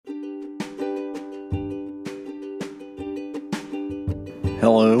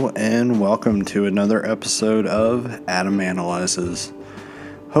Hello and welcome to another episode of Adam Analyzes.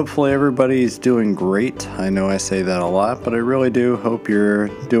 Hopefully everybody's doing great. I know I say that a lot, but I really do hope you're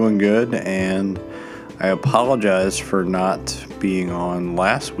doing good, and I apologize for not being on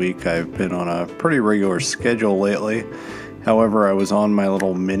last week. I've been on a pretty regular schedule lately. However, I was on my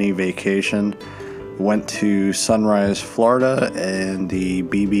little mini vacation. Went to Sunrise, Florida and the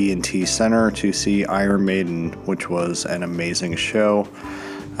BB&T Center to see Iron Maiden, which was an amazing show.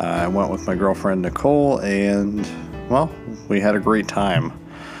 I went with my girlfriend Nicole and, well, we had a great time.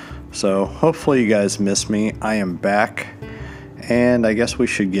 So hopefully you guys miss me. I am back, and I guess we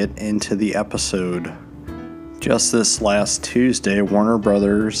should get into the episode. Just this last Tuesday, Warner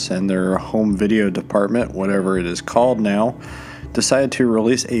Brothers and their home video department, whatever it is called now, decided to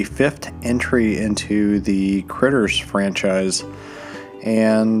release a fifth entry into the Critters franchise.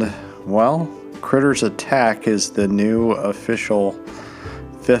 And, well, Critters Attack is the new official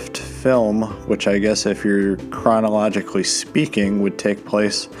fifth film, which I guess if you're chronologically speaking would take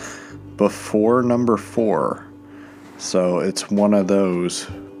place before number 4. So it's one of those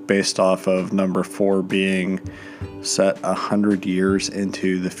based off of number 4 being set 100 years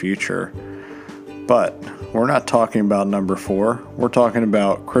into the future. But we're not talking about number 4. We're talking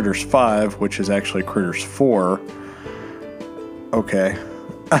about Critters 5, which is actually Critters 4. Okay.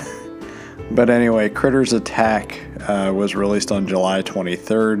 But anyway, Critters Attack was released on July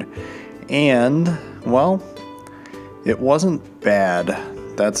 23rd. And, well, it wasn't bad.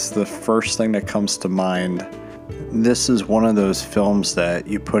 That's the first thing that comes to mind. This is one of those films that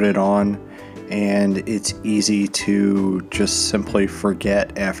you put it on and it's easy to just simply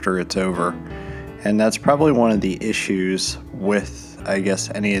forget after it's over. And that's probably one of the issues with, I guess,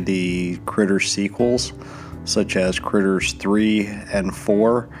 any of the Critters sequels, such as Critters 3 and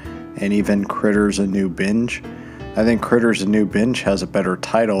 4, and even Critters A New Binge. I think Critters A New Binge has a better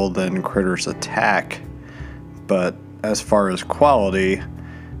title than Critters Attack, but as far as quality,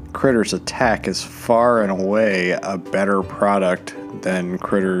 Critters Attack is far and away a better product than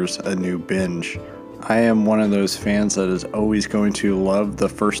Critters A New Binge. I am one of those fans that is always going to love the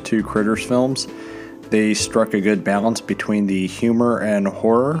first 2 Critters films. They struck a good balance between the humor and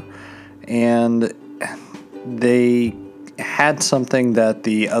horror, and they had something that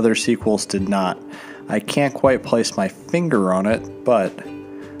the other sequels did not. I can't quite place my finger on it, but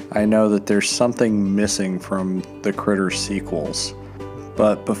I know that there's something missing from the Critters sequels.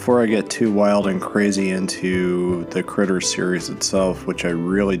 But before I get too wild and crazy into the Critters series itself, which I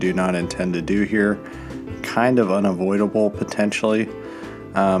really do not intend to do here, kind of unavoidable potentially,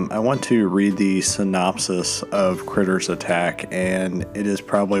 I want to read the synopsis of Critters Attack, and it is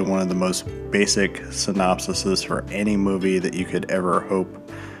probably one of the most basic synopsises for any movie that you could ever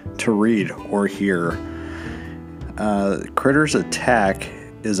hope to read or hear. Critters Attack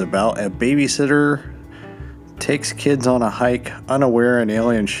is about a babysitter takes kids on a hike, unaware an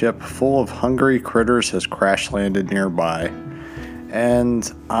alien ship full of hungry critters has crash landed nearby.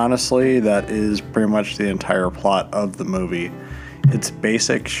 And honestly, that is pretty much the entire plot of the movie. It's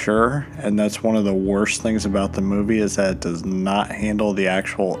basic, sure, and that's one of the worst things about the movie is that it does not handle the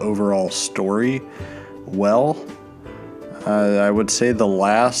actual overall story well. I would say the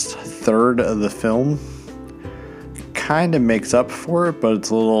last third of the film kind of makes up for it, but it's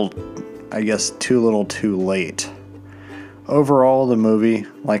a little, I guess, too little too late. Overall, the movie,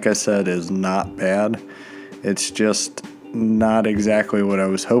 like I said, is not bad. It's just not exactly what I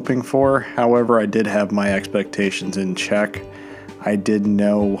was hoping for. However, I did have my expectations in check. I did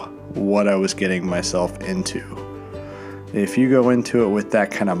know what I was getting myself into. If you go into it with that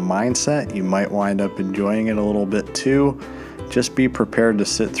kind of mindset, you might wind up enjoying it a little bit too. Just be prepared to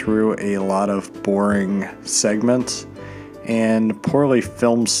sit through a lot of boring segments and poorly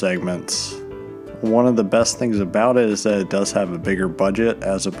filmed segments. One of the best things about it is that it does have a bigger budget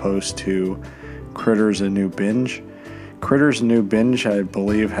as opposed to Critters A New Binge. Critters A New Binge, I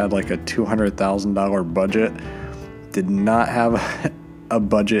believe, had like a $200,000 budget. Did not have a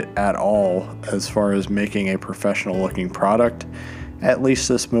budget at all as far as making a professional looking product. At least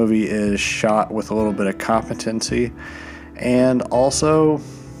this movie is shot with a little bit of competency, and also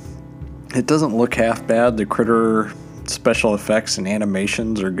it doesn't look half bad. The Critter special effects and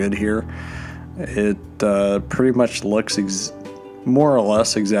animations are good here. It pretty much looks more or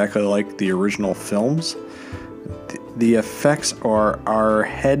less exactly like the original films. The effects are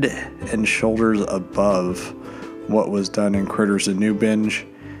head and shoulders above what was done in Critters A New Binge,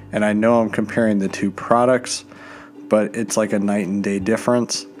 and I know I'm comparing the 2 products, but it's like a night and day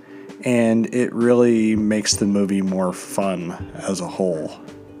difference, and it really makes the movie more fun as a whole.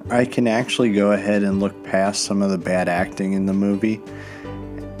 I can actually go ahead and look past some of the bad acting in the movie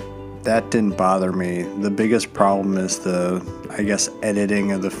that didn't bother me. The biggest problem is the, I guess,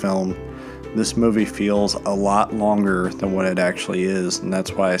 editing of the film. This movie feels a lot longer than what it actually is, and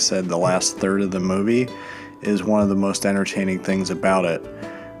that's why I said the last third of the movie is one of the most entertaining things about it.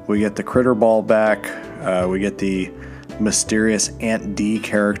 We get the Critter Ball back, we get the mysterious Aunt Dee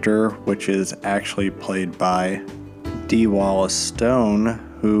character, which is actually played by Dee Wallace Stone,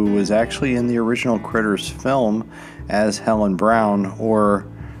 who was actually in the original Critters film as Helen Brown, or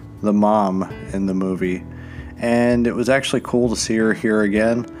the mom in the movie. And it was actually cool to see her here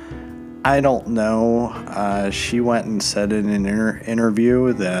again. I don't know, she went and said in an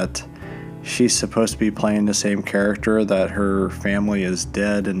interview that she's supposed to be playing the same character, that her family is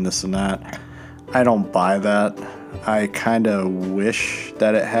dead and this and that. I don't buy that. I kind of wish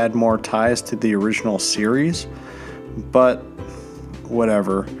that it had more ties to the original series, but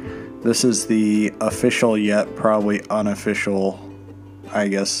whatever. This is the official yet probably unofficial, I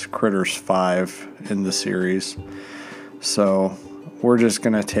guess, Critters 5 in the series. So we're just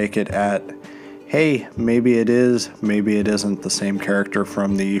going to take it at, hey, maybe it is, maybe it isn't the same character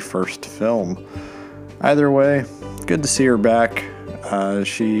from the first film. Either way, good to see her back.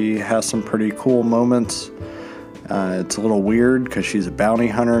 She has some pretty cool moments. It's a little weird because she's a bounty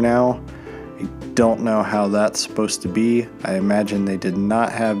hunter now. I don't know how that's supposed to be. I imagine they did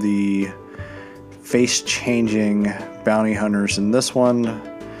not have the face-changing bounty hunters in this one,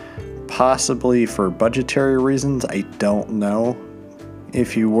 possibly for budgetary reasons. I don't know.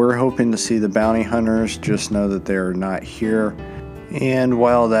 If you were hoping to see the bounty hunters, just know that they're not here. And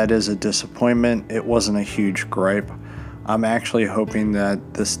while that is a disappointment, it wasn't a huge gripe. I'm actually hoping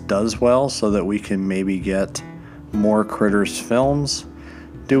that this does well so that we can maybe get more Critters films.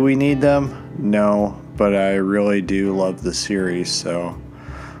 Do we need them? No, but I really do love the series, so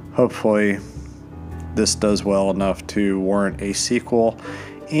hopefully this does well enough to warrant a sequel,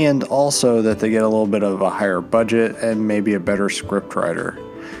 and also that they get a little bit of a higher budget and maybe a better script writer.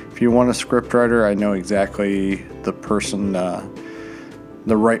 If you want a script writer, I know exactly the person,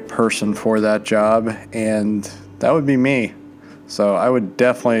 the right person for that job, and that would be me. So I would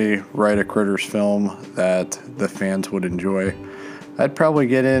definitely write a Critters film that the fans would enjoy. I'd probably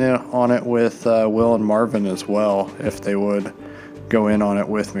get in on it with Will and Marvin as well, if they would go in on it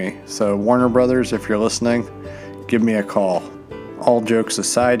with me. So Warner Brothers, if you're listening, give me a call. All jokes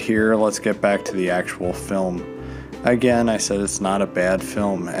aside here, let's get back to the actual film. Again, I said it's not a bad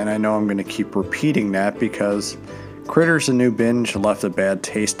film, and I know I'm going to keep repeating that because Critters: A New Binge left a bad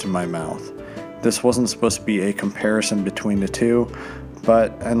taste in my mouth. This wasn't supposed to be a comparison between the two,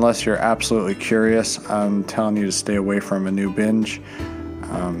 but unless you're absolutely curious, I'm telling you to stay away from A New Binge.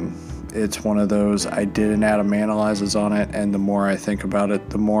 It's one of those, I did an Adam Analyzes on it, and the more I think about it,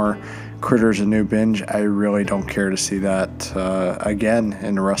 the more Critters: A New Binge, I really don't care to see that again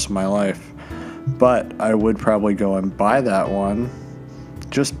in the rest of my life. But I would probably go and buy that one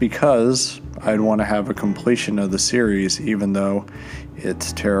just because I'd want to have a completion of the series, even though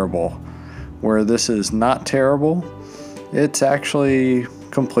it's terrible. Where this is not terrible, it's actually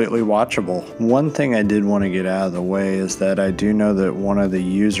completely watchable. One thing I did want to get out of the way is that I do know that one of the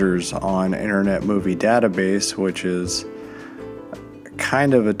users on Internet Movie Database, which is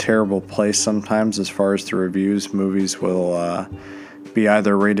kind of a terrible place sometimes as far as the reviews, movies will be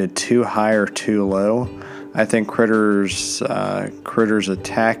either rated too high or too low. I think Critters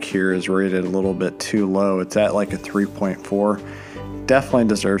Attack here is rated a little bit too low. It's at like a 3.4. Definitely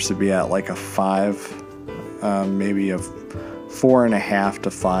deserves to be at like a 5, maybe a 4.5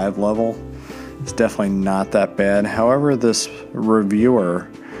 to 5 level. It's definitely not that bad. However, this reviewer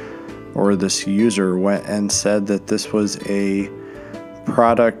or this user went and said that this was a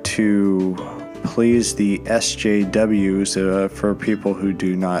product to please the SJWs. For people who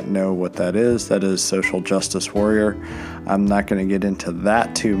do not know what that is Social Justice Warrior. I'm not going to get into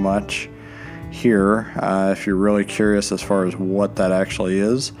that too much here. If you're really curious as far as what that actually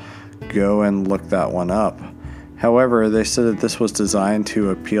is, go and look that one up. However, they said that this was designed to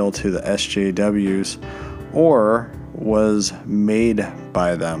appeal to the SJWs or was made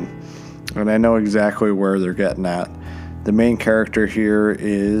by them. And I know exactly where they're getting at. The main character here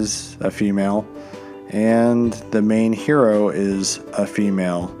is a female, and the main hero is a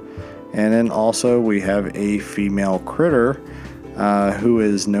female. And then also we have a female critter who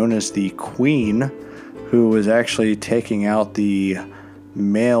is known as the Queen, who is actually taking out the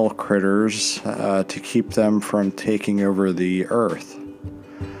male critters to keep them from taking over the earth.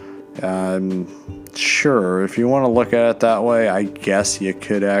 Sure, if you want to look at it that way, I guess you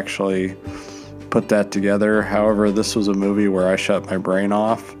could actually put that together. However, this was a movie where I shut my brain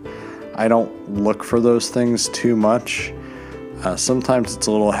off. I don't look for those things too much. Sometimes it's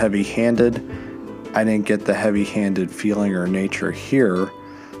a little heavy-handed. I didn't get the heavy-handed feeling or nature here,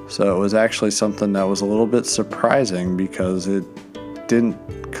 so it was actually something that was a little bit surprising because it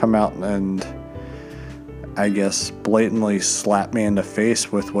didn't come out and, I guess, blatantly slap me in the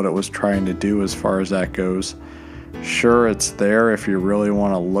face with what it was trying to do as far as that goes. Sure, it's there if you really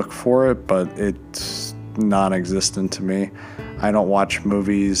want to look for it, but it's non-existent to me. I don't watch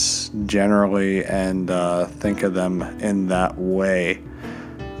movies generally and think of them in that way.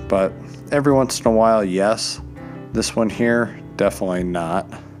 But every once in a while, yes. This one here, definitely not.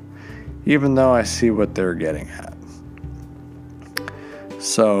 Even though I see what they're getting at.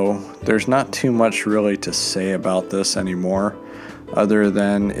 So, there's not too much really to say about this anymore, other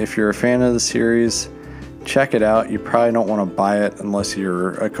than if you're a fan of the series, check it out. You probably don't want to buy it unless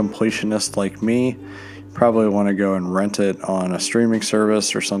you're a completionist like me. Probably want to go and rent it on a streaming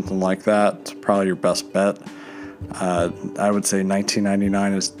service or something like that. It's probably your best bet. I would say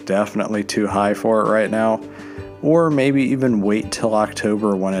 $19.99 is definitely too high for it right now. Or maybe even wait till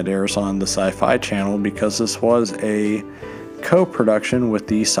October when it airs on the Sci-Fi Channel, because this was a co-production with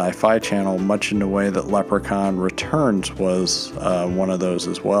the Sci-Fi Channel, much in the way that Leprechaun Returns was one of those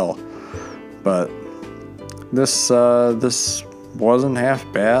as well. But this wasn't half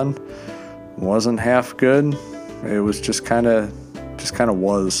bad. Wasn't half good. It was just kind of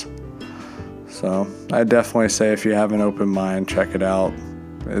was. So I definitely say if you have an open mind, check it out.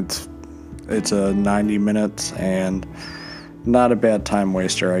 It's a 90 minutes and not a bad time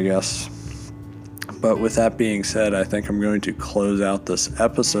waster, I guess. But with that being said, I think I'm going to close out this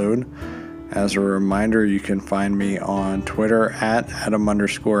episode. As a reminder, you can find me on Twitter at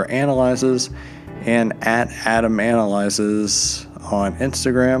Adam_analyzes and at AdamAnalyzes on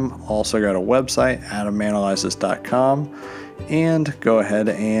Instagram. Also got a website, AdamAnalyzes.com, and go ahead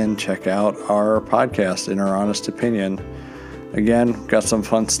and check out our podcast, In Our Honest Opinion. Again, got some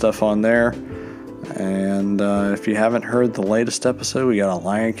fun stuff on there. And if you haven't heard the latest episode, we got a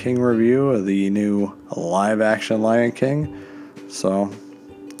Lion King review of the new live-action Lion King. So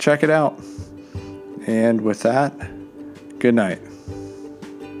check it out. And with that, good night.